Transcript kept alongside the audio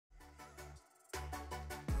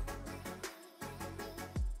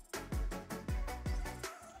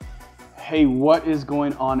Hey, what is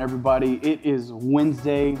going on, everybody? It is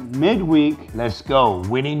Wednesday, midweek. Let's go.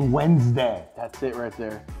 Winning Wednesday. That's it right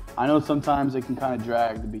there. I know sometimes it can kind of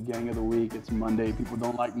drag the beginning of the week. It's Monday. People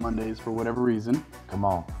don't like Mondays for whatever reason. Come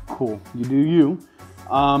on. Cool. You do you.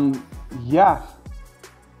 Yeah.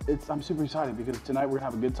 I'm super excited because tonight we're going to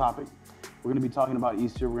have a good topic. We're going to be talking about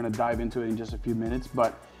Easter. We're going to dive into it in just a few minutes.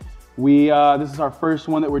 But this is our first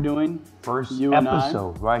one that we're doing. First you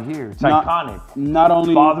episode right here. It's iconic. Not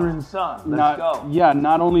only father and son. Let's go. Yeah,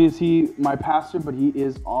 not only is he my pastor, but he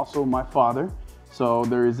is also my father. So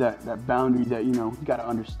there is that boundary that, you got to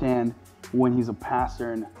understand when he's a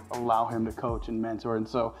pastor and allow him to coach and mentor. And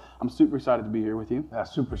so I'm super excited to be here with you. Yeah,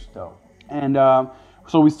 super stoked. And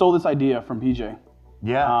so we stole this idea from PJ.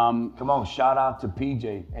 Yeah. Come on, shout out to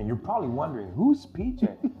PJ. And you're probably wondering, who's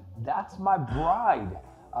PJ? That's my bride.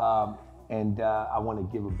 And I want to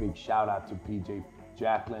give a big shout out to PJ.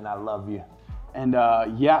 Jacqueline, I love you. And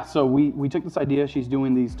so we took this idea. She's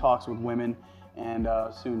doing these talks with women, and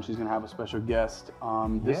soon she's going to have a special guest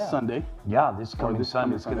this Sunday. Yeah, this coming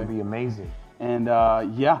Sunday. It's going to be amazing. And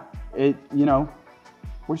we're just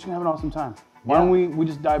going to have an awesome time. Why don't we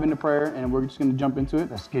just dive into prayer, and we're just going to jump into it.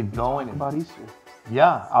 Let's get going. About Easter.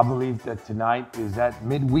 Yeah, I believe that tonight is that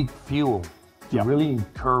midweek fuel. To really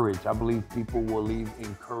encourage. I believe people will leave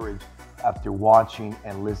encouraged after watching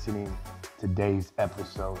and listening to today's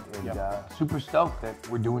episode. And super stoked that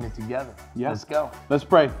we're doing it together. Yeah. Let's go. Let's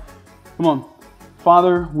pray. Come on.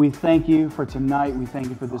 Father, we thank you for tonight. We thank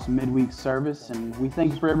you for this midweek service. And we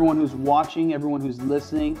thank you for everyone who's watching, everyone who's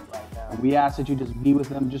listening. And we ask that you just be with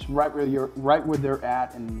them just right where they're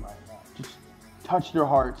at, and just touch their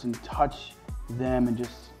hearts and touch them and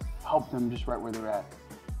just help them just right where they're at.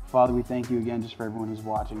 Father, we thank you again just for everyone who's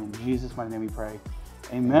watching. In Jesus' mighty name we pray.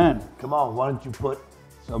 Amen. Come on, why don't you put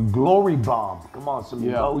some glory bomb? Come on, some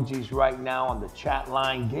emojis right now on the chat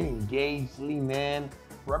line. Get engaged, lean in,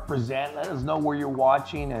 represent. Let us know where you're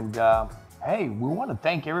watching. And hey, we want to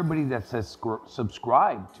thank everybody that says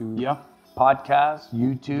subscribe to podcasts,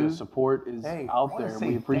 YouTube. The support is out there.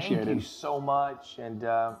 We appreciate it. Thank you so much. And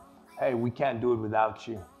hey, we can't do it without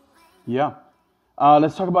you. Yeah.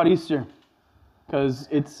 Let's talk about Easter, because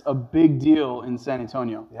it's a big deal in San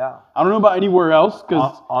Antonio. Yeah. I don't know about anywhere else.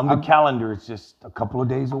 Because on the calendar, it's just a couple of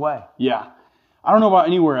days away. Yeah. I don't know about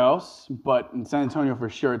anywhere else, but in San Antonio for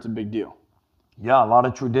sure it's a big deal. Yeah, a lot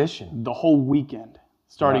of tradition. The whole weekend,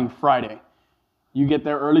 starting Friday. You get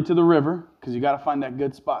there early to the river, because you got to find that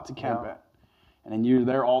good spot to camp at. And then you're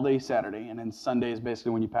there all day Saturday, and then Sunday is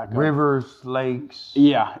basically when you pack up. Rivers, lakes.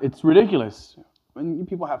 Yeah, it's ridiculous. And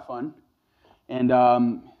people have fun. And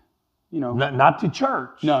not to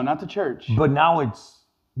church. No, not to church. But now it's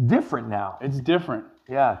different now. It's different.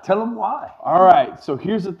 Yeah, tell them why. All right, so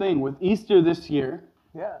here's the thing. With Easter this year,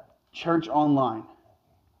 church online.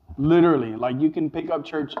 Literally, like you can pick up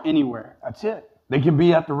church anywhere. That's it. They can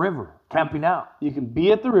be at the river, camping out. You can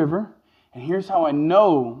be at the river, and here's how I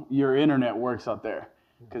know your internet works out there.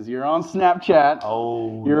 Because you're on Snapchat.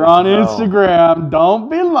 Oh, you're on Instagram. Don't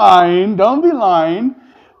be lying. Don't be lying.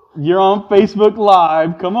 You're on Facebook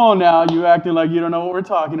Live. Come on now. You acting like you don't know what we're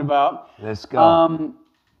talking about. Let's go.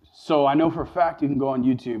 So I know for a fact you can go on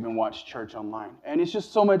YouTube and watch church online. And it's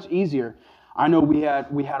just so much easier. I know we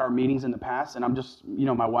had our meetings in the past, and I'm just,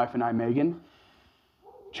 my wife and I, Megan,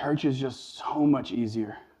 church is just so much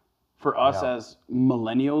easier for us as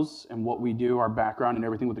millennials and what we do, our background and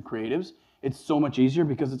everything with the creatives. It's so much easier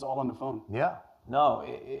because it's all on the phone. Yeah. No,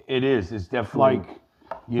 it is. It's definitely,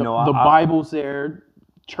 the Bible's there.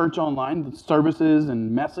 Church online, the services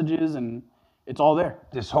and messages, and it's all there.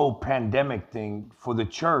 This whole pandemic thing for the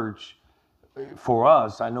church, for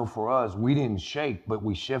us, I know for us, we didn't shake, but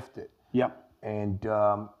we shifted. Yep. And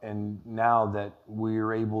now that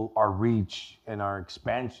we're able, our reach and our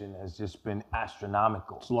expansion has just been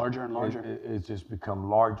astronomical. It's larger and larger. It's just become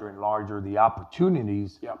larger and larger. The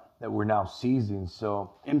opportunities that we're now seizing.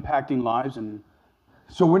 So impacting lives and.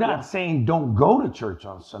 So we're not saying don't go to church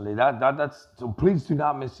on Sunday. That's so please do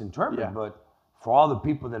not misinterpret. Yeah. But for all the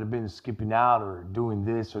people that have been skipping out or doing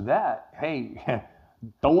this or that, hey,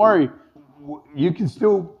 don't worry. You can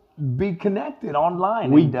still be connected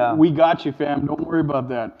online. We got you, fam. Don't worry about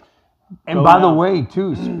that. And by the way,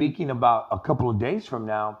 too, speaking about a couple of days from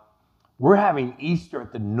now, we're having Easter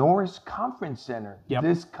at the Norris Conference Center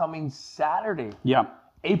this coming Saturday. Yeah.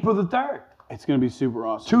 April the 3rd. It's going to be super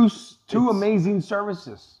awesome. Two amazing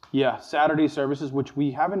services. Yeah, Saturday services, which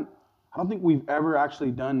I don't think we've ever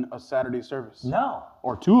actually done a Saturday service. No.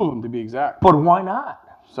 Or two of them to be exact. But why not?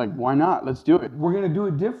 It's like, why not? Let's do it. We're going to do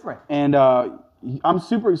it different. And I'm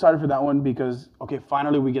super excited for that one because,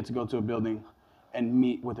 finally we get to go to a building and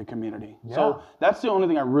meet with the community. Yeah. So that's the only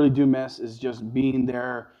thing I really do miss is just being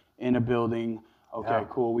there in a building. Okay,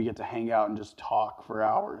 cool. We get to hang out and just talk for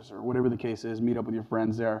hours or whatever the case is, meet up with your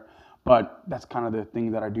friends there. But that's kind of the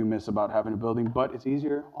thing that I do miss about having a building, but it's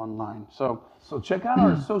easier online. So check out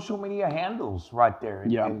our social media handles right there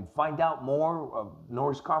and, Yeah. and find out more of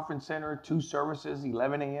Norris Conference Center, 2 services,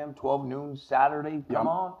 11 a.m., 12 noon, Saturday. Come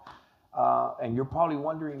on. And you're probably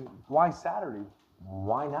wondering, why Saturday?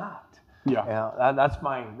 Why not? Yeah. That's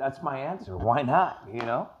my answer. Why not?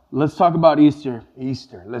 Let's talk about Easter.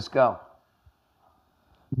 Easter. Let's go.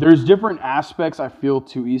 There's different aspects I feel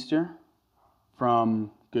to Easter,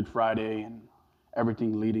 from Good Friday and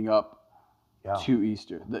everything leading up to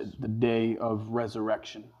Easter, the day of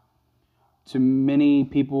resurrection. To many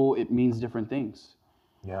people, it means different things.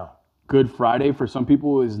 Yeah. Good Friday for some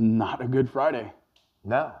people is not a Good Friday.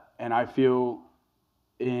 No. And I feel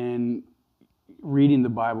in reading the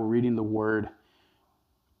Bible, reading the Word,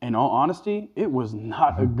 in all honesty, it was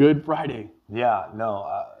not a Good Friday. Yeah, no,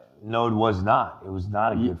 it was not. It was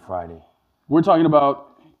not a Good Friday. We're talking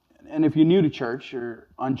about, and if you're new to church or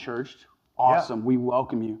unchurched, awesome, we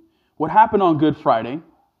welcome you. What happened on Good Friday,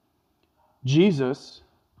 Jesus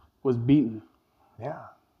was beaten. Yeah.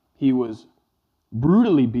 He was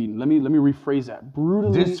brutally beaten. Let me rephrase that.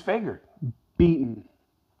 Brutally disfigured. Beaten.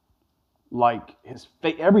 Like his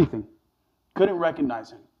face, everything. Couldn't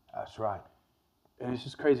recognize him. That's right. And it's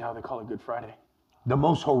just crazy how they call it Good Friday. The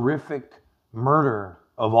most horrific murder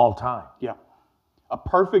of all time. Yeah. A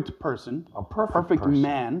perfect person. A perfect person.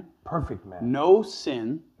 Man. Perfect man. No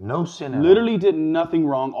sin. No sin at all. Literally did nothing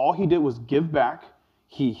wrong. All he did was give back.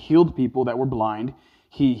 He healed people that were blind.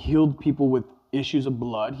 He healed people with issues of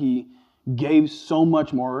blood. He gave so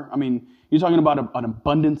much more. I mean, you're talking about an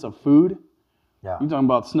abundance of food. Yeah. You're talking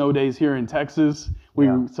about snow days here in Texas. We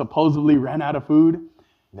supposedly ran out of food.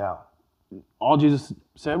 Yeah. All Jesus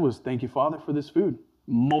said was, thank you, Father, for this food.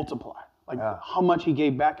 Multiply. Like how much he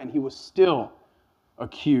gave back, and he was still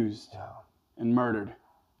accused and murdered,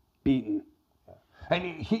 beaten. And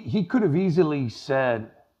he could have easily said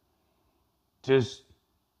just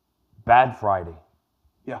Bad Friday.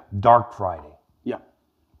 Yeah. Dark Friday. Yeah.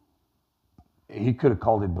 He could have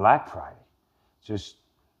called it Black Friday.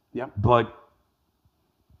 But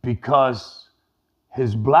because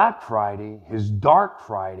his Black Friday, his Dark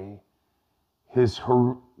Friday,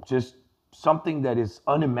 just something that is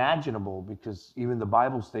unimaginable, because even the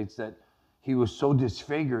Bible states that he was so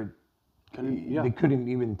disfigured, they couldn't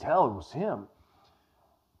even tell it was him.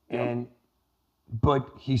 But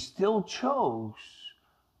he still chose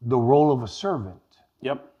the role of a servant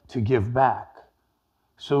to give back.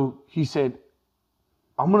 So he said,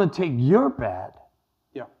 I'm going to take your bad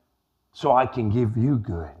so I can give you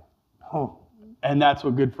good. Oh. And that's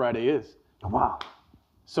what Good Friday is. Wow.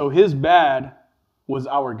 So his bad was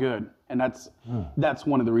our good. And that's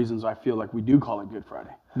one of the reasons I feel like we do call it Good Friday.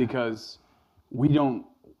 Because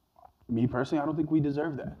me personally, I don't think we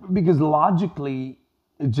deserve that. Because logically,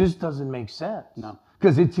 it just doesn't make sense. No.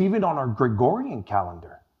 Because it's even on our Gregorian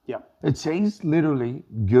calendar. Yeah. It says literally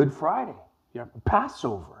Good Friday. Yeah.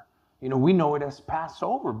 Passover. We know it as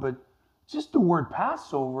Passover, but just the word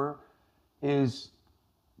Passover is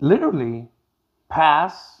literally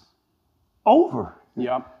pass over.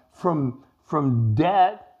 Yeah. From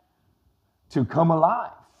dead to come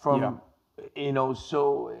alive.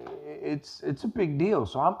 So it's a big deal.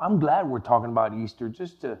 So I'm glad we're talking about Easter,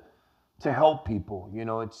 just to help people.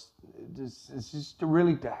 It's just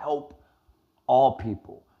to help all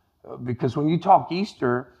people. Because when you talk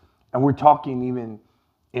Easter, and we're talking even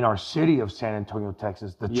in our city of San Antonio,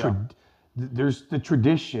 Texas, there's the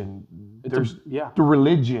tradition, there's the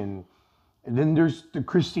religion, and then there's the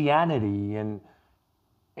Christianity, and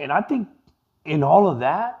I think in all of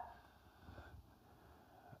that,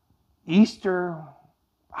 Easter,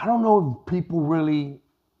 I don't know if people really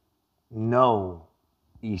know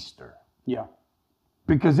Easter. Yeah.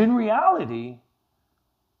 Because in reality,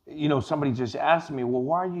 somebody just asked me, well,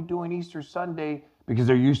 why are you doing Easter Sunday? Because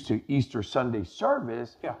they're used to Easter Sunday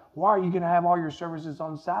service. Yeah. Why are you going to have all your services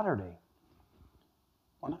on Saturday?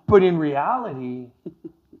 Why not? But in reality,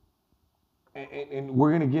 and we're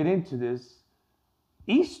going to get into this,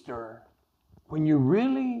 Easter, when you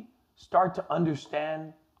really start to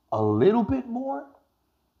understand a little bit more,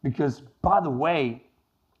 because by the way,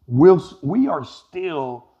 we are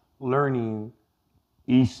still learning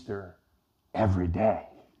Easter every day.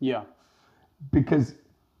 Yeah. Because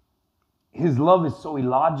his love is so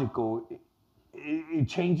illogical, it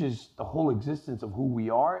changes the whole existence of who we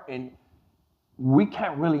are, and we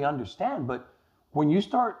can't really understand. But when you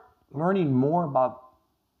start learning more about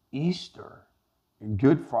Easter and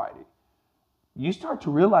Good Friday, you start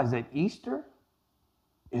to realize that Easter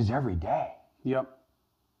is every day. Yep.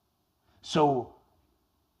 So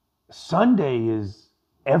Sunday is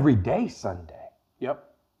everyday Sunday. Yep.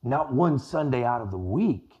 Not one Sunday out of the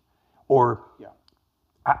week. Or Yeah.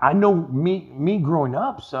 I know me growing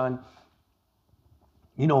up, son,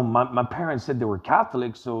 you know, my parents said they were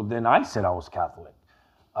Catholic, so then I said I was Catholic.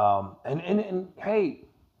 And hey,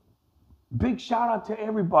 big shout out to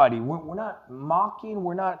everybody. We're not mocking,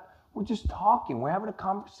 we're just talking, we're having a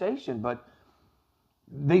conversation. But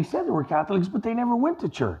they said they were Catholics, but they never went to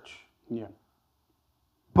church. Yeah.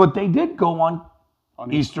 But they did go on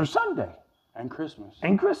Easter Sunday. And Christmas.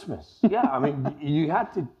 And Christmas. Yeah, I mean, you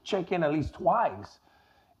had to check in at least twice.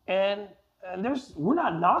 And we're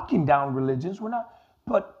not knocking down religions,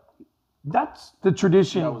 but that's the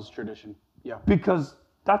tradition. That was tradition. Yeah. Because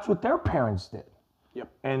that's what their parents did.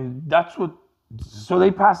 Yep. And so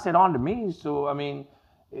they passed it on to me. So, I mean,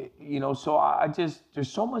 you know, so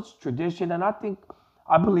there's so much tradition. And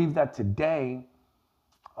I believe that today,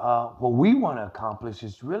 what we want to accomplish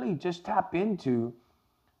is really just tap into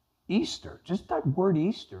Easter, just that word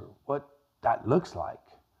Easter, what that looks like,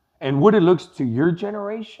 and what it looks to your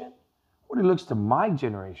generation, what it looks to my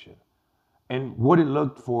generation, and what it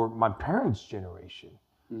looked for my parents' generation.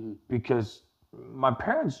 Mm-hmm. Because my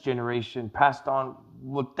parents' generation passed on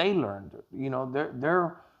what they learned, you know,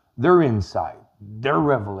 their insight, their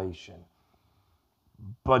revelation.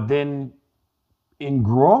 But then in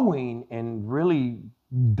growing and really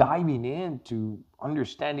diving into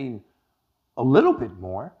understanding a little bit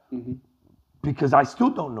more, mm-hmm. because I still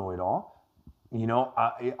don't know it all. You know,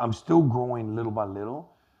 I'm still growing little by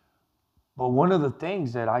little. But one of the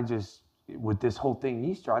things that with this whole thing,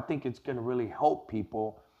 Easter, I think it's going to really help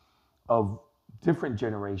people of different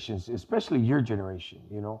generations, especially your generation,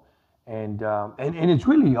 you know. And it's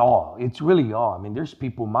really all. I mean, there's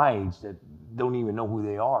people my age that don't even know who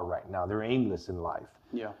they are right now. They're aimless in life.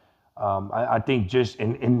 Yeah. I think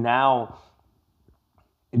and now,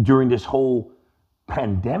 during this whole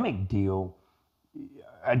pandemic deal,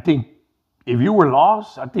 I think if you were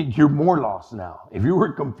lost, I think you're more lost now. If you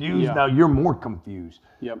were confused, now you're more confused.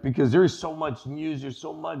 Yep. Because there's so much news, there's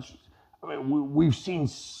so much. I mean, we've seen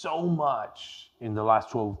so much in the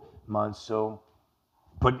last 12 months. So,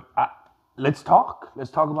 but let's talk.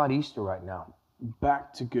 Let's talk about Easter right now.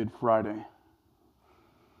 Back to Good Friday.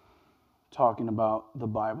 Talking about the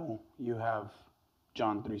Bible, you have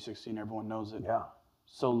John 3:16. Everyone knows it. Yeah.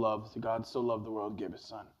 God so loved the world, gave his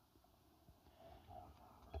son.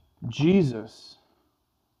 Jesus,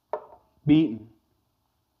 beaten.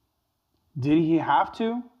 Did he have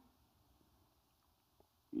to?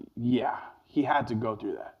 Yeah, he had to go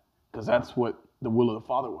through that because that's what the will of the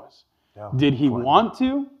Father was. Yeah, did he want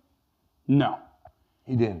to? No.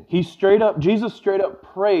 He didn't. Jesus straight up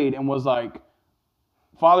prayed and was like,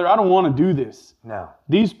 Father, I don't want to do this. No.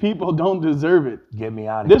 These people don't deserve it. Get me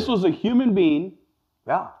out of here. This was a human being.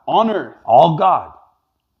 Yeah. On earth. All God.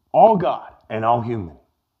 All God. And all human.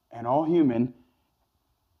 And all human.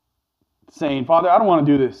 Saying, Father, I don't want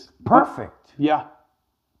to do this. Perfect. Yeah.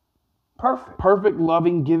 Perfect. Perfect,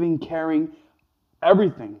 loving, giving, caring.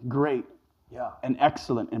 Everything great. Yeah. And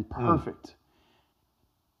excellent and perfect.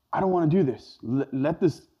 I don't want to do this. Let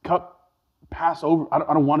this cup pass over. I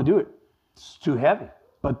don't want to do it. It's too heavy.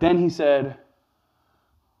 But then he said,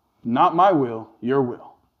 not my will, your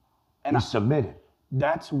will. And he submitted.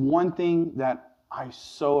 That's one thing that I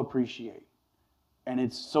so appreciate. And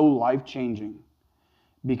it's so life-changing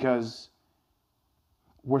because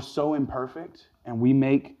we're so imperfect and we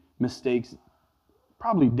make mistakes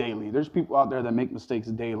probably daily. There's people out there that make mistakes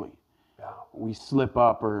daily. Yeah. We slip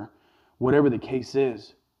up or whatever the case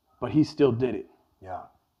is, but he still did it. Yeah.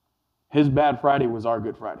 His bad Friday was our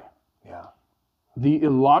Good Friday. Yeah. The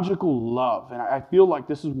illogical love, and I feel like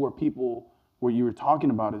this is where people, what you were talking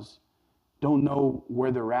about is, don't know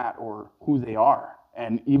where they're at or who they are.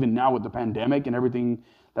 And even now with the pandemic and everything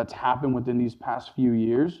that's happened within these past few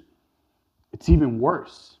years, it's even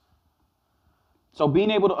worse. So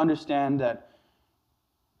being able to understand that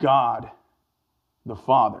God, the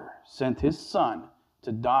Father, sent his Son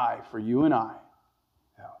to die for you and I.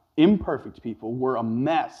 Yeah. Imperfect people. We're a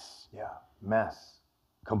mess. Yeah, mess.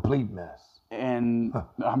 Complete mess. And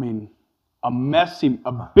I mean, a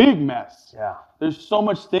big mess. Yeah. There's so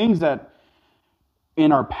much things that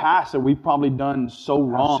in our past that we've probably done so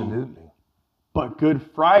wrong. Absolutely. But Good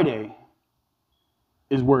Friday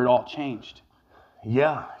is where it all changed.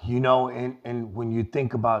 Yeah, you know, and when you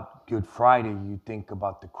think about Good Friday, you think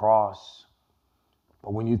about the cross.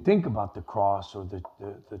 But when you think about the cross or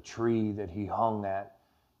the tree that he hung at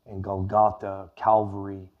in Golgotha,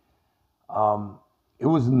 Calvary, it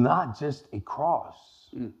was not just a cross.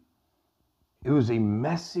 It was a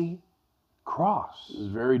messy cross. It was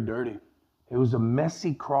very dirty. It was a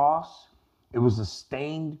messy cross. It was a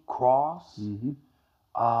stained cross.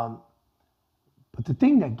 But the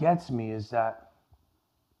thing that gets me is that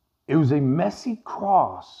it was a messy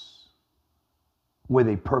cross with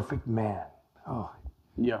a perfect man. Oh,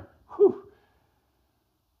 yeah. Whew.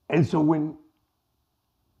 And so when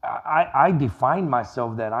I define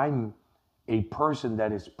myself that I'm a person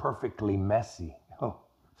that is perfectly messy. Oh,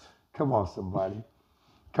 come on, somebody.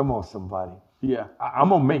 Come on, somebody. Yeah. I'm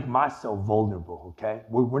going to make myself vulnerable, okay?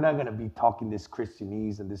 We're not going to be talking this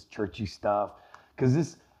Christianese and this churchy stuff,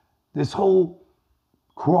 because this whole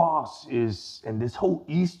cross is, and this whole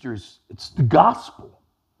Easter's, it's the gospel.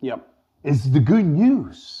 Yep. It's the good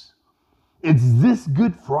news. It's this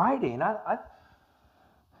Good Friday. And I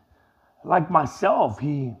like myself,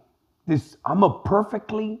 I'm a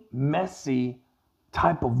perfectly messy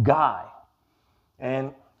type of guy.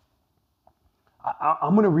 And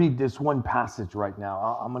I'm going to read this one passage right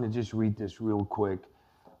now. I'm going to just read this real quick,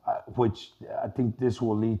 which I think this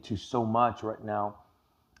will lead to so much right now.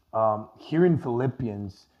 Here in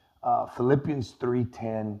Philippians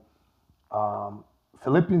 3:10,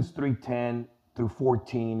 Philippians 3:10 through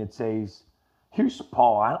 14, it says, here's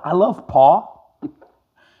Paul. I love Paul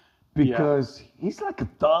because he's like a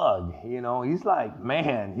thug, you know. He's like,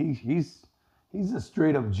 man, he's a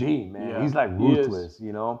straight up G, man. Yeah, he's like ruthless,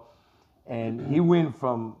 you know. And he went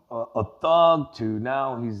from a thug to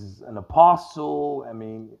now he's an apostle. I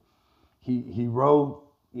mean, he wrote,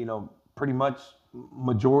 you know, pretty much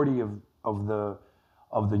majority of the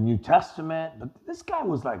New Testament. But this guy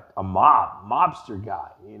was like a mobster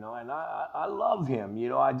guy, you know, and I love him. You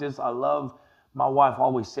know, I love, my wife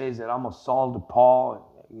always says that I'm a Saul to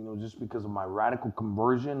Paul, you know, just because of my radical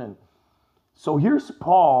conversion. And so here's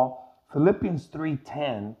Paul, Philippians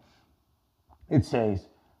 3:10. It says,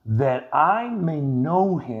 that I may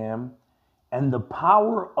know him and the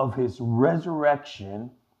power of his resurrection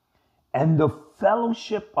and the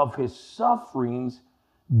fellowship of his sufferings,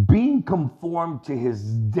 being conformed to his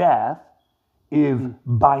death, if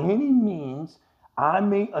by any means I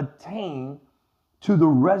may attain to the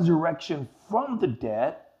resurrection from the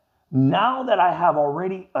dead, now that I have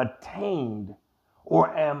already attained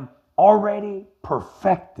or am already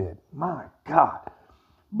perfected. My God.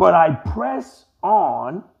 But I press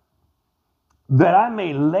on that I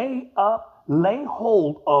may lay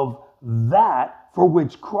hold of that for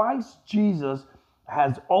which Christ Jesus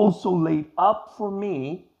has also laid up for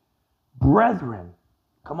me. Brethren,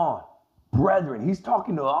 come on, brethren, he's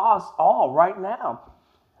talking to us all right now.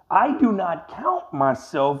 I do not count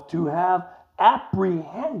myself to have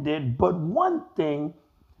apprehended, but one thing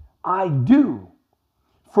I do,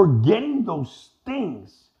 forgetting those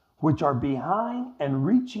things which are behind and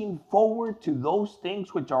reaching forward to those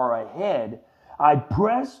things which are ahead, I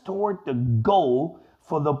press toward the goal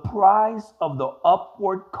for the prize of the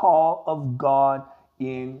upward call of God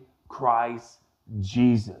in Christ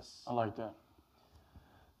Jesus. I like that.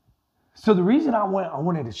 So the reason I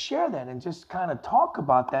wanted to share that and just kind of talk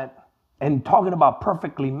about that and talking about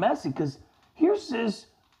perfectly messy, because here's this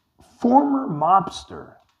former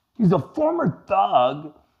mobster. He's a former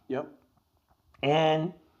thug. Yep.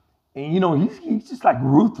 And you know, he's just like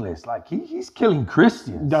ruthless. Like he's killing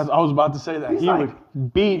Christians. I was about to say that. He's he like,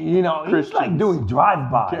 would beat you know, Christians. He's like doing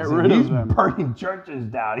drive-bys. Get rid he's of them. burning churches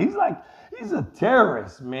down. He's a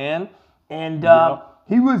terrorist, man. And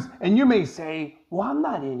he was, and you may say, well, I'm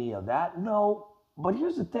not any of that. No, but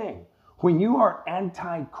here's the thing. When you are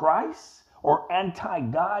anti-Christ or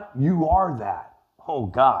anti-God, you are that. Oh,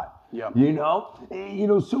 God. Yep. You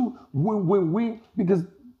know, so when we, because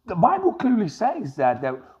the Bible clearly says that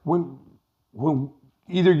when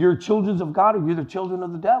either you're children of God or you're the children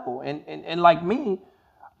of the devil. And like me,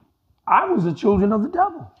 I was the children of the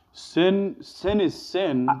devil. Sin is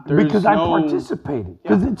sin. Because I participated.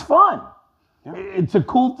 Because it's fun. Yeah. It's a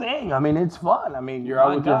cool thing. I mean, it's fun. I mean, you're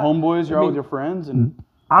out with your homeboys, you're out with your friends. And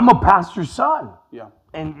I'm a pastor's son. Yeah.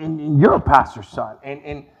 And you're a pastor's son.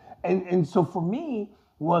 And so for me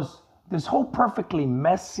was this whole perfectly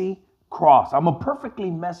messy cross. I'm a perfectly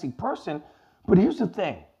messy person, but here's the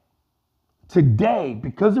thing. Today,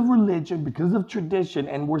 because of religion, because of tradition,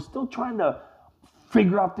 and we're still trying to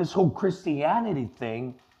figure out this whole Christianity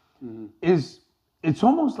thing, it's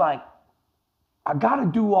almost like I got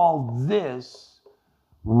to do all this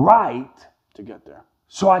right to get there,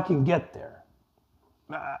 so I can get there.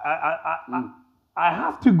 I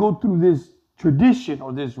have to go through this tradition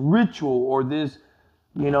or this ritual or this,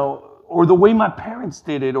 you know, or the way my parents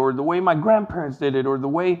did it, or the way my grandparents did it, or the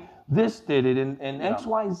way this did it, and X,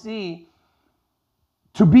 Y, Z.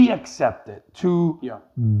 to be accepted, to Yeah.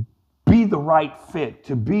 be the right fit,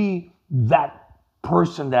 to be that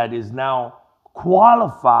person that is now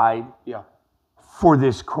qualified Yeah. for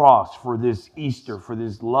this cross, for this Easter, for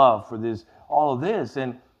this love, for this, all of this.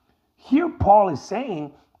 And here Paul is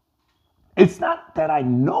saying, it's not that I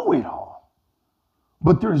know it all,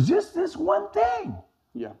 but there's just this one thing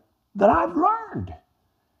Yeah. that I've learned.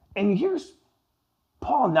 And here's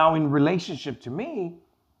Paul now in relationship to me.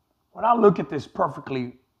 When I look at this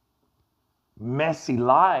perfectly messy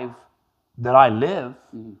life that I live,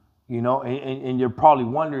 you know, and you're probably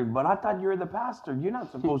wondering, but I thought you were the pastor. You're not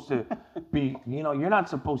supposed to be, you know, you're not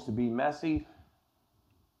supposed to be messy.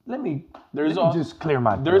 Let me just clear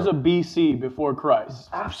my throat. There's a BC before Christ.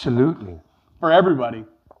 Absolutely. For everybody.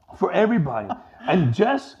 For everybody. And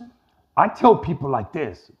I tell people like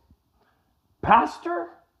this, pastor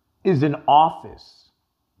is an office.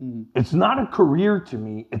 It's not a career to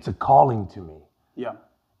me, it's a calling to me. Yeah.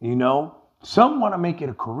 You know, some want to make it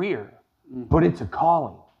a career, but it's a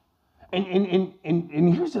calling.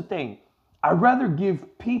 And here's the thing. I'd rather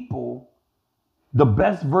give people the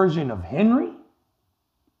best version of Henry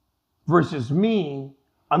versus me.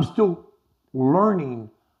 I'm still learning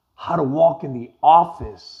how to walk in the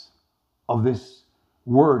office of this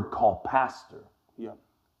word called pastor. Yeah.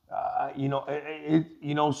 You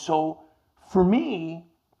know, so for me,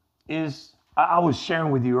 I was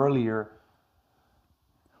sharing with you earlier,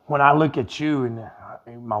 when I look at you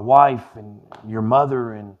and my wife and your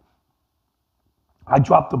mother, and I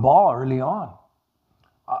dropped the ball early on.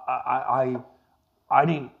 I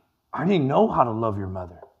didn't know how to love your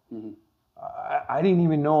mother. I didn't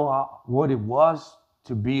even know what it was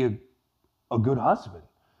to be a good husband.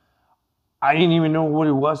 I didn't even know what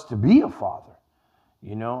it was to be a father.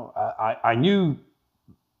 You know, I knew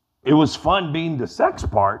it was fun being the sex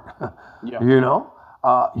part, Yeah. you know,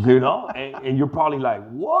 and you're probably like,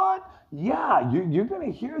 what? Yeah, you're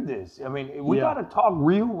going to hear this. I mean, we got to talk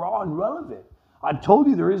real, raw, and relevant. I told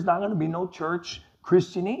you there is not going to be no church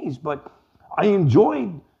Christianese, but I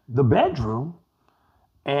enjoyed the bedroom,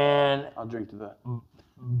 and I'll drink to that.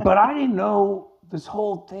 but I didn't know this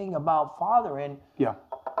whole thing about father, and Yeah.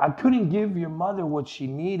 I couldn't give your mother what she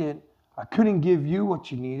needed. I couldn't give you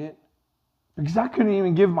what you needed because I couldn't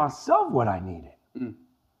even give myself what I needed.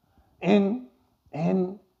 And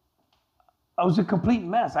I was a complete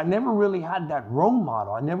mess. I never really had that role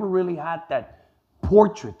model. I never really had that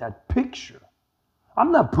portrait, that picture.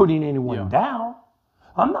 I'm not putting anyone down.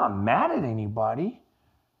 I'm not mad at anybody.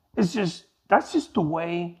 It's just, that's just the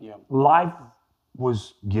way life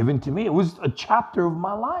was given to me. It was a chapter of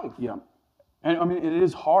my life. Yeah. And I mean, it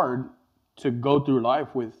is hard to go through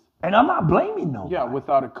life with. And I'm not blaming nobody. Yeah,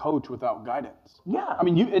 without a coach, without guidance. Yeah. I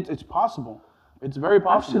mean, it's possible. It's very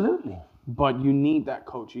possible. Absolutely. But you need that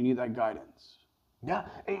coach. You need that guidance. Yeah.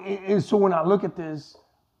 And so when I look at this,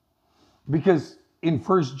 because in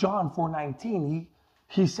 1 John 4:19,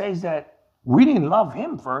 he says that we didn't love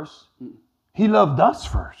him first. He loved us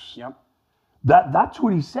first. Yep. That's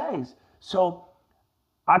what he says. So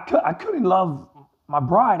I couldn't love my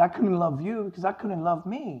bride. I couldn't love you because I couldn't love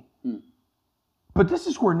me. But this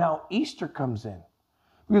is where now Easter comes in.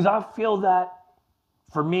 Because I feel that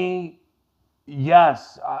for me,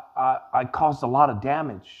 yes, I caused a lot of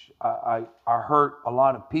damage. I hurt a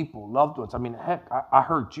lot of people, loved ones. I mean, heck, I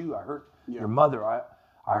hurt you. I hurt your mother. I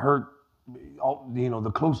hurt all, you know,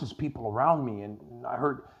 the closest people around me. And I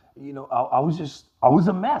hurt, you know, I was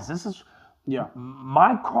a mess. This is,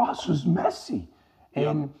 my cross was messy.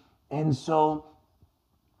 And so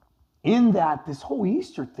in that, this whole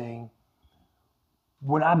Easter thing,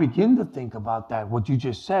 when I begin to think about that, what you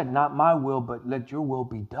just said, not my will, but let your will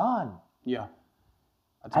be done. Yeah.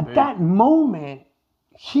 At that moment,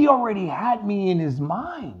 he already had me in his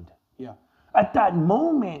mind. Yeah. At that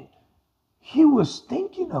moment, he was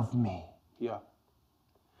thinking of me. Yeah.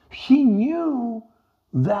 He knew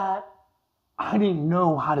that I didn't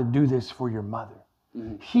know how to do this for your mother.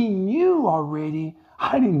 He knew already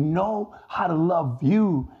I didn't know how to love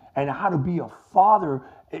you and how to be a father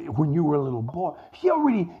when you were a little boy. He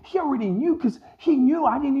already knew, because he knew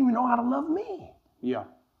I didn't even know how to love me. Yeah.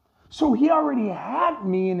 So he already had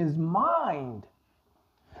me in his mind.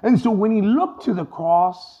 And so when he looked to the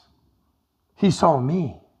cross, he saw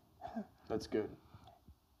me. That's good.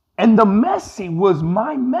 And the messy was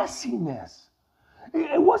my messiness.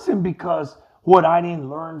 It wasn't because what I didn't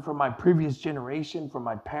learn from my previous generation, from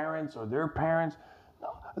my parents or their parents.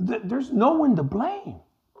 No, there's no one to blame.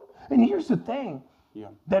 And here's the thing,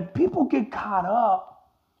 that people get caught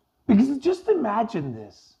up, because just imagine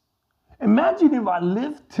this. Imagine if I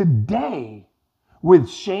lived today with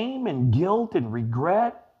shame and guilt and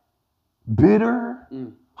regret bitter.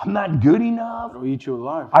 I'm not good enough. It'll eat you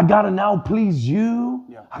alive. I got to now please you.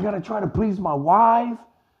 Yeah. I got to try to please my wife.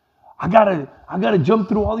 I got to jump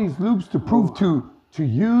through all these loops to prove to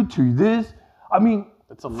you, to this. I mean,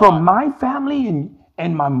 from my family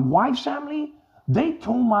and my wife's family, they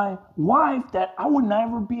told my wife that I would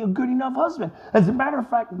never be a good enough husband. As a matter of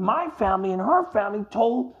fact, my family and her family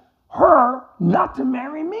told her not to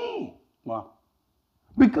marry me. Wow.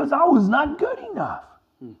 Because I was not good enough.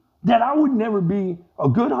 That I would never be a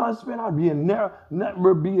good husband. I'd be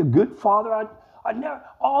never be a good father. I'd never,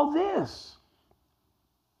 all this.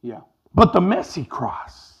 Yeah. But the messy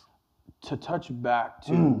cross. To touch back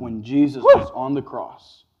to when Jesus was on the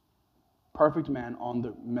cross, perfect man on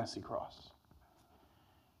the messy cross.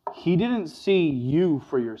 He didn't see you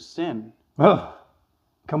for your sin.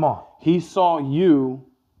 Come on. He saw you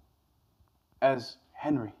as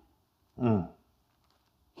Henry.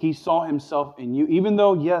 He saw himself in you. Even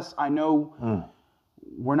though, yes, I know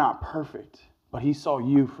we're not perfect, but he saw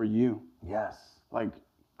you for you. Yes. Like,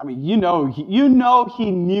 I mean, you know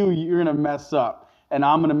he knew you're going to mess up and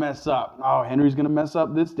I'm going to mess up. Oh, Henry's going to mess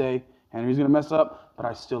up this day. Henry's going to mess up, but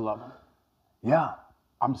I still love him. Yeah.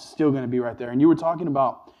 I'm still going to be right there. And you were talking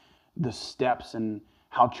about the steps and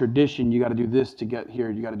how tradition, you got to do this to get here.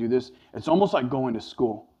 You got to do this. It's almost like going to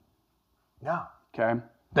school. Yeah. Okay.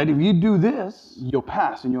 That if you do this, you'll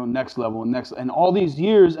pass and you'll next level and all these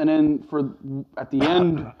years. And then at the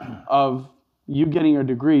end of you getting your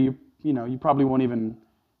degree, you probably won't even,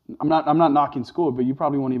 I'm not knocking school, but you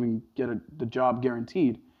probably won't even get the job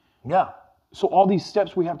guaranteed. Yeah. So all these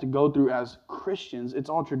steps we have to go through as Christians, it's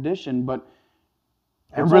all tradition, but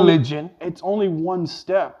and religion. It's only one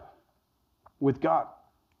step with God.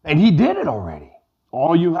 And he did it already.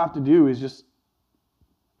 All you have to do is just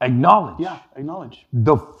acknowledge. Yeah, acknowledge.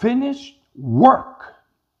 The finished work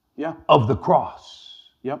of the cross.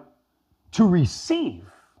 Yep. To receive.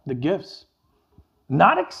 The gifts.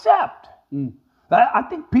 Not accept. I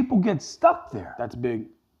think people get stuck there. That's big.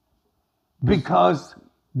 Because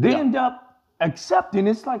they end up accepting.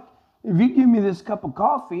 It's like, if you give me this cup of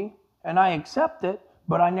coffee and I accept it,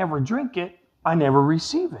 but I never drink it, I never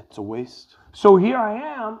receive it. It's a waste. So here I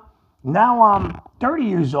am. Now I'm 30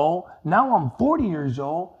 years old. Now I'm 40 years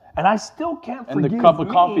old. And I still can't forgive And the cup of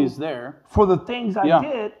coffee is there. For the things I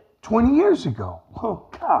did 20 years ago. Oh,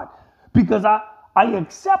 God. Because I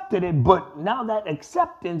accepted it, but now that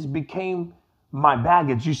acceptance became my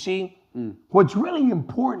baggage. You see, what's really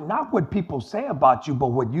important, not what people say about you, but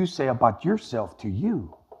what you say about yourself to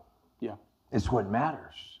you. Yeah. Is what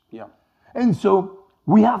matters. Yeah. And so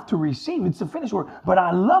we have to receive. It's the finished work. But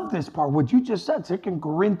I love this part. What you just said, 2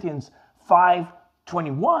 Corinthians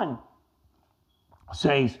 5:21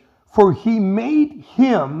 says, for he made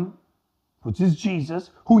him, which is Jesus,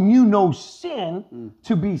 who knew no sin,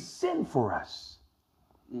 to be sin for us,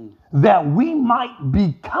 that we might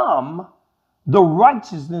become the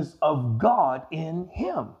righteousness of God in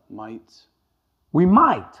him. We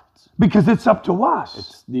might, because it's up to us.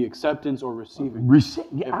 It's the acceptance or receiving.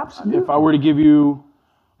 Absolutely. If I were to give you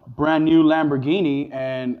a brand new Lamborghini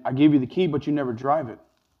and I give you the key, but you never drive it.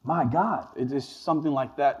 My God. It's something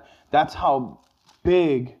like that. That's how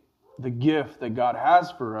big the gift that God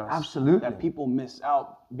has for us. Absolutely. That people miss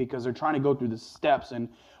out because they're trying to go through the steps and,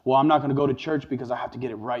 well, I'm not going to go to church because I have to get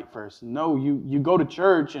it right first. No, you go to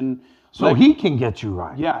church and so he can get you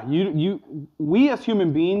right. Yeah, we as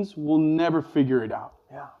human beings will never figure it out.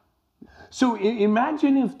 Yeah. So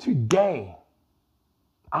imagine if today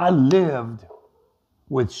I lived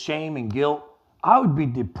with shame and guilt. I would be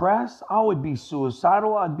depressed. I would be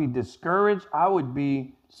suicidal. I'd be discouraged. I would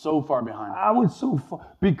be so far behind. I would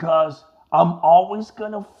because I'm always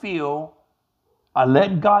going to feel I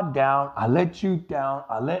let God down. I let you down.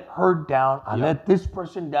 I let her down. I let this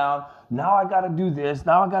person down. Now I got to do this.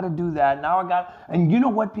 Now I got to do that. And you know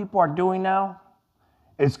what people are doing now?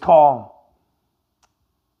 It's called,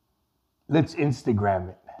 let's Instagram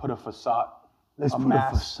it. Put a facade. Let's put a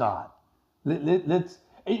facade. Let's,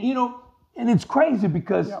 and it's crazy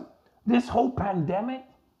because this whole pandemic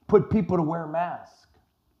put people to wear masks.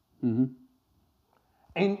 And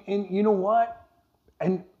you know what?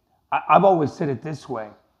 And I've always said it this way,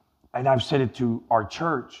 and I've said it to our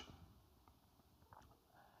church.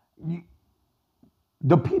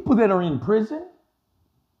 The people that are in prison,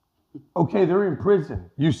 okay, they're in prison.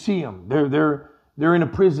 You see them. They're in a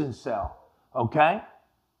prison cell, okay?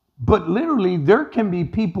 But literally, there can be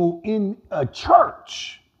people in a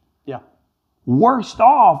church worse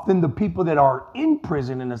off than the people that are in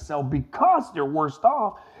prison in a cell. Because they're worse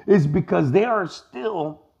off is because they are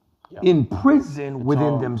still in prison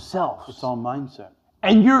within themselves. It's all mindset.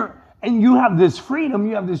 And And you have this freedom,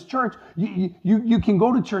 you have this church, you can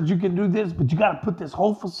go to church, you can do this, but you got to put this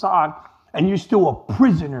whole facade, and you're still a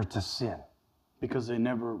prisoner to sin. Because they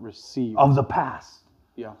never received. Of the past.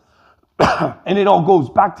 Yeah. And it all goes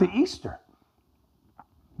back to Easter.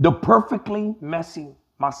 The perfectly messy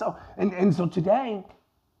myself. And so today,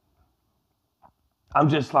 I'm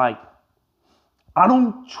just like, I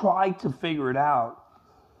don't try to figure it out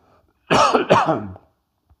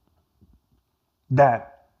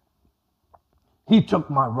that he took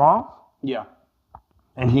my wrong. Yeah.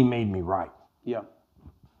 And he made me right. Yeah.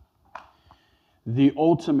 The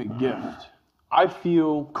ultimate gift. I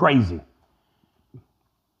feel crazy.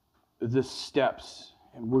 The steps,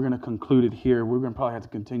 and we're going to conclude it here. We're going to probably have to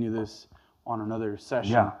continue this on another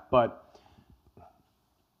session. Yeah. But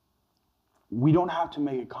we don't have to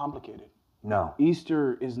make it complicated. No.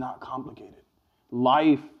 Easter is not complicated.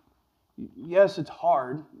 Life, yes, it's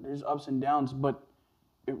hard. There's ups and downs, but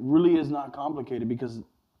it really is not complicated because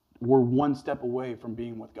we're one step away from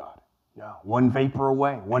being with God. Yeah. One vapor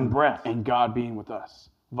away, one breath. And God being with us,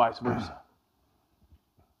 vice versa.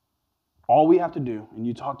 All we have to do, and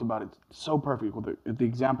you talked about it so perfect with the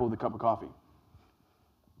example of the cup of coffee.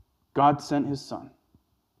 God sent his son,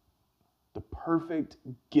 the perfect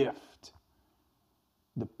gift.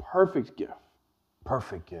 The perfect gift.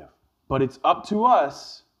 Perfect gift. But it's up to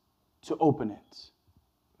us to open it.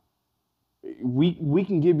 We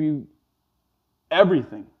can give you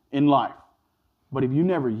everything in life, but if you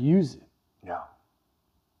never use it,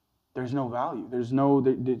 there's no value. There's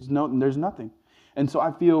nothing. And so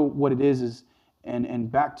I feel what it is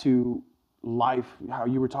and back to life, how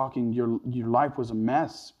you were talking, your life was a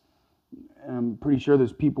mess. And I'm pretty sure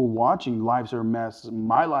there's people watching, lives are a mess.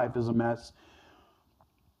 My life is a mess.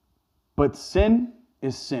 But sin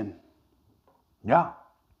is sin. Yeah.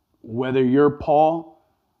 Whether you're Paul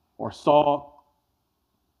or Saul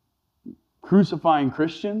crucifying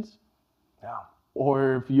Christians,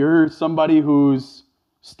 or if you're somebody who's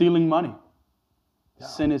stealing money,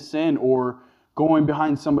 sin is sin, or going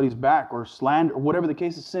behind somebody's back, or slander, or whatever the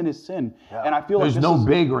case is, sin is sin. And I feel there's like no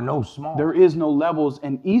big or no small. There is no levels,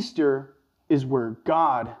 and Easter is where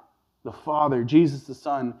God, the Father, Jesus the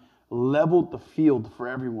Son, leveled the field for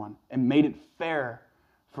everyone and made it fair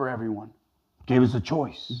for everyone. Gave us a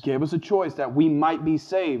choice. Gave us a choice that we might be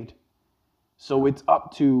saved. So it's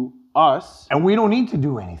up to us. And we don't need to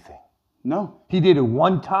do anything. No. He did it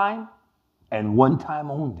one time and one time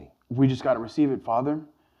only. We just got to receive it, Father.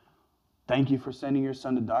 Thank you for sending your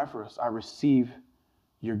son to die for us. I receive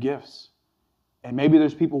your gifts. And maybe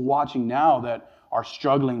there's people watching now that are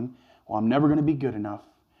struggling. Well, I'm never going to be good enough.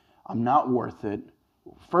 I'm not worth it.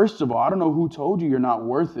 First of all, I don't know who told you you're not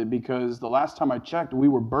worth it, because the last time I checked, we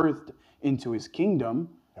were birthed into his kingdom.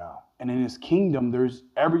 Yeah. And in his kingdom, there's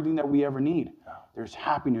everything that we ever need. Yeah. There's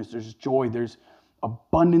happiness, there's joy, there's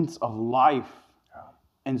abundance of life. Yeah.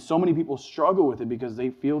 And so many people struggle with it because they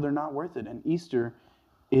feel they're not worth it. And Easter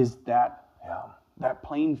is that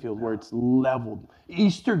playing field where it's leveled.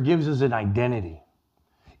 Easter gives us an identity.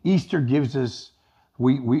 Easter gives us,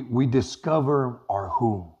 we discover our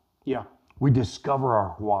whom. Yeah. We discover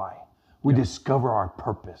our why. We discover our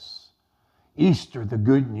purpose. Easter, the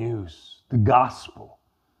good news, the gospel,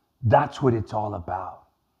 that's what it's all about.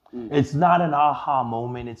 It's not an aha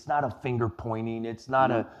moment. It's not a finger pointing. It's not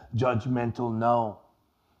a judgmental no.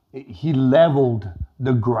 He leveled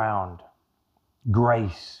the ground.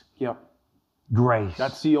 Grace. Yep. Grace.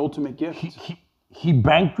 That's the ultimate gift. He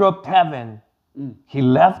bankrupted heaven. He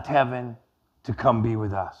left heaven to come be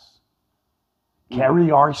with us. Carry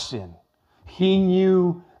our sin. He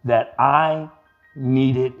knew that I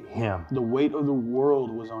needed him. The weight of the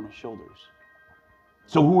world was on his shoulders.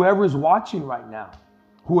 So whoever's watching right now,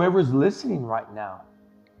 whoever's listening right now,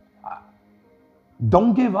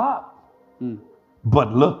 don't give up,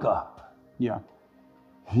 but look up. Yeah.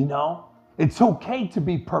 You know, it's okay to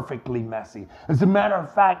be perfectly messy. As a matter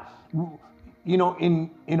of fact, you know,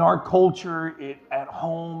 in our culture, at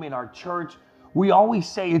home, in our church, we always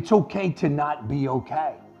say it's okay to not be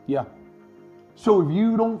okay. Yeah. So if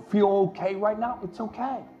you don't feel okay right now, it's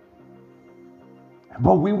okay.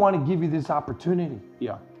 But we want to give you this opportunity.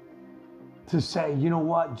 Yeah. To say, you know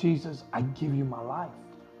what, Jesus, I give you my life.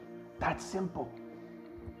 That's simple.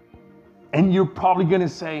 And you're probably going to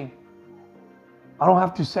say, I don't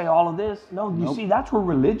have to say all of this. No, you see, that's where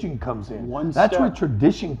religion comes in. That's where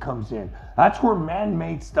tradition comes in. That's where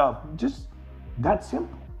man-made stuff. Just that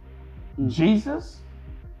simple. Jesus,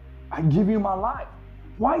 I give you my life.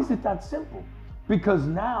 Why is it that simple? Because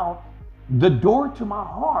now the door to my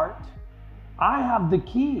heart, I have the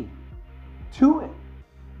key to it.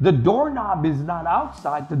 The doorknob is not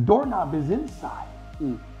outside, the doorknob is inside.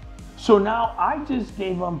 So now I just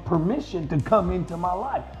gave him permission to come into my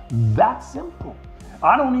life. That's simple.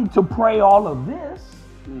 I don't need to pray all of this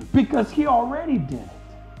because he already did it.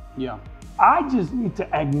 Yeah. I just need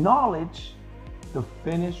to acknowledge the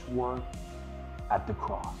finished work at the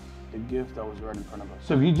cross. The gift that was right in front of us.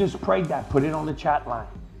 So if you just prayed that, put it on the chat line.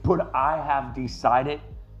 Put, I have decided.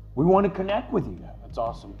 We want to connect with you. Yeah, that's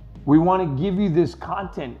awesome. We want to give you this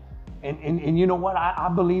content. And you know what? I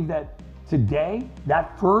believe that today,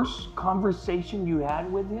 that first conversation you had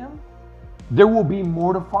with him, there will be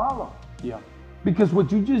more to follow. Yeah. Because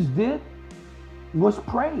what you just did was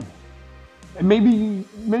pray. And maybe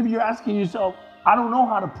you're asking yourself, I don't know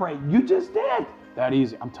how to pray. You just did. That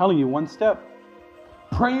easy. I'm telling you, one step.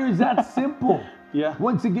 Prayer is that simple. Yeah.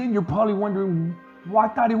 Once again, you're probably wondering, well, I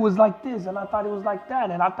thought it was like this, and I thought it was like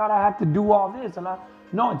that, and I thought I had to do all this,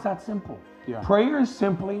 no, it's that simple. Yeah. Prayer is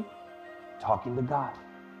simply talking to God.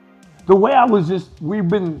 The way we've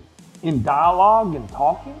been in dialogue and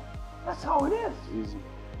talking, that's how it is. Easy.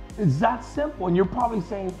 It's that simple. And you're probably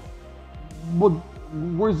saying, well,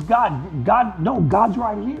 where's God? God's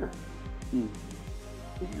right here. You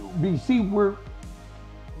see,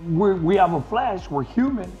 we have a flesh, we're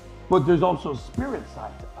human, but there's also a spirit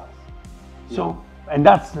side to us. Yeah. So, and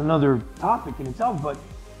that's another topic in itself, but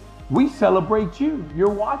we celebrate you. You're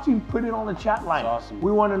watching, put it on the chat line. That's awesome.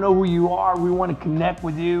 We want to know who you are. We want to connect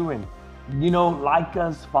with you and, like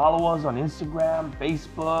us, follow us on Instagram,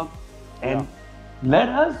 Facebook, and let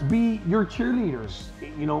us be your cheerleaders.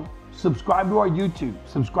 Subscribe to our YouTube,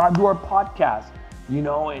 subscribe to our podcast,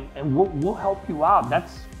 and we'll help you out.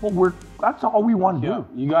 That's all we want to do.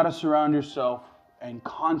 You got to surround yourself and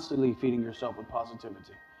constantly feeding yourself with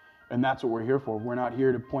positivity. And that's what we're here for. We're not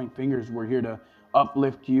here to point fingers. We're here to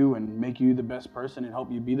uplift you and make you the best person and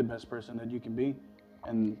help you be the best person that you can be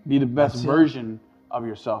and be the best version of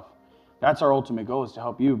yourself. That's our ultimate goal, is to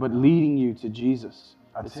help you, but leading you to Jesus.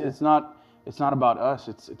 It's not about us.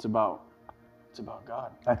 It's about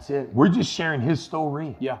God. That's it. We're just sharing his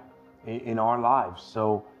story. Yeah. In our lives.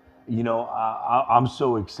 So, I'm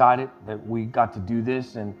so excited that we got to do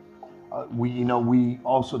this, and we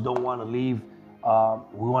also don't want to leave.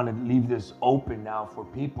 We want to leave this open now for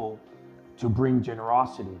people to bring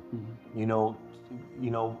generosity. We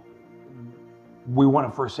want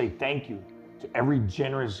to first say thank you to every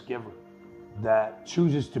generous giver that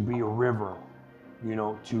chooses to be a river,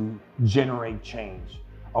 to generate change,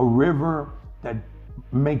 a river that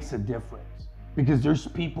makes a difference. Because there's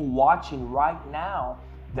people watching right now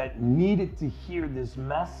that needed to hear this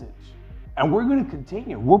message. And we're going to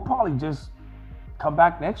continue. We'll probably just come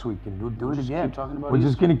back next week and do it again. Keep talking about We're Easter.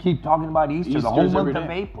 just going to keep talking about Easter the whole month of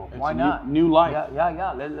April. It's Why not? New life.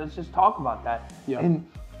 Yeah. Let's just talk about that. Yeah. And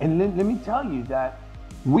let me tell you that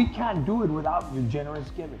we can't do it without your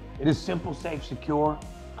generous giving. It is simple, safe, secure.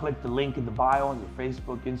 Click the link in the bio on your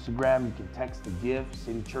Facebook, Instagram. You can text the GIVE,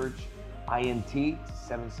 City Church, INT,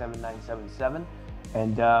 77977.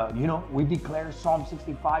 And, we declare Psalm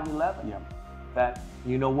 65:11 that,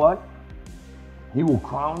 you know what? He will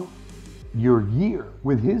crown your year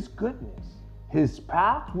with his goodness. His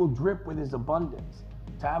path will drip with his abundance.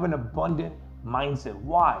 To have an abundant mindset.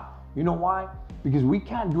 Why? You know why? Because we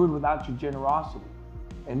can't do it without your generosity.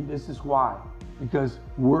 And this is why. Because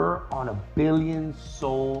we're on a 1 billion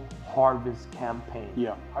soul harvest campaign.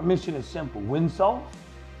 Yeah. Our mission is simple. Win souls,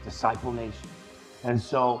 disciple nation. And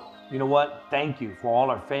so, you know what? Thank you for all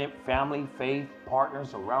our family, faith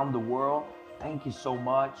partners around the world. Thank you so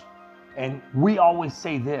much. And we always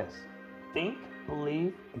say this: think,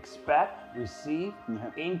 believe, expect, receive,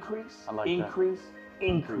 increase,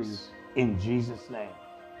 increase in Jesus' name.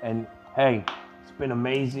 And hey, it's been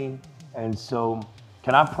amazing. And so,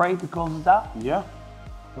 can I pray to close this out? Yeah.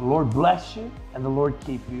 The Lord bless you and the Lord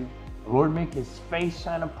keep you. The Lord make his face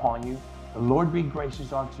shine upon you. The Lord be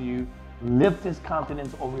gracious unto you. Lift his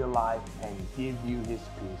countenance over your life and give you his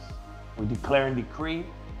peace. We declare and decree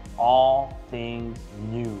all things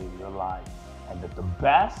new in your life, and that the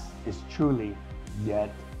best is truly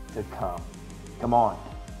yet to come. Come on.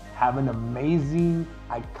 Have an amazing,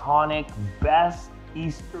 iconic, best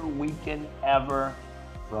Easter weekend ever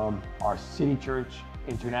from our City Church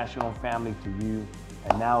International family to you.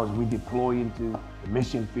 And now as we deploy into the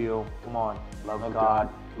mission field, come on, love God,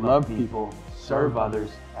 love people, serve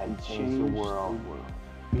others, and change the world.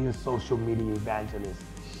 Be a social media evangelist.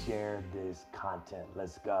 Share this content.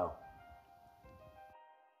 Let's go.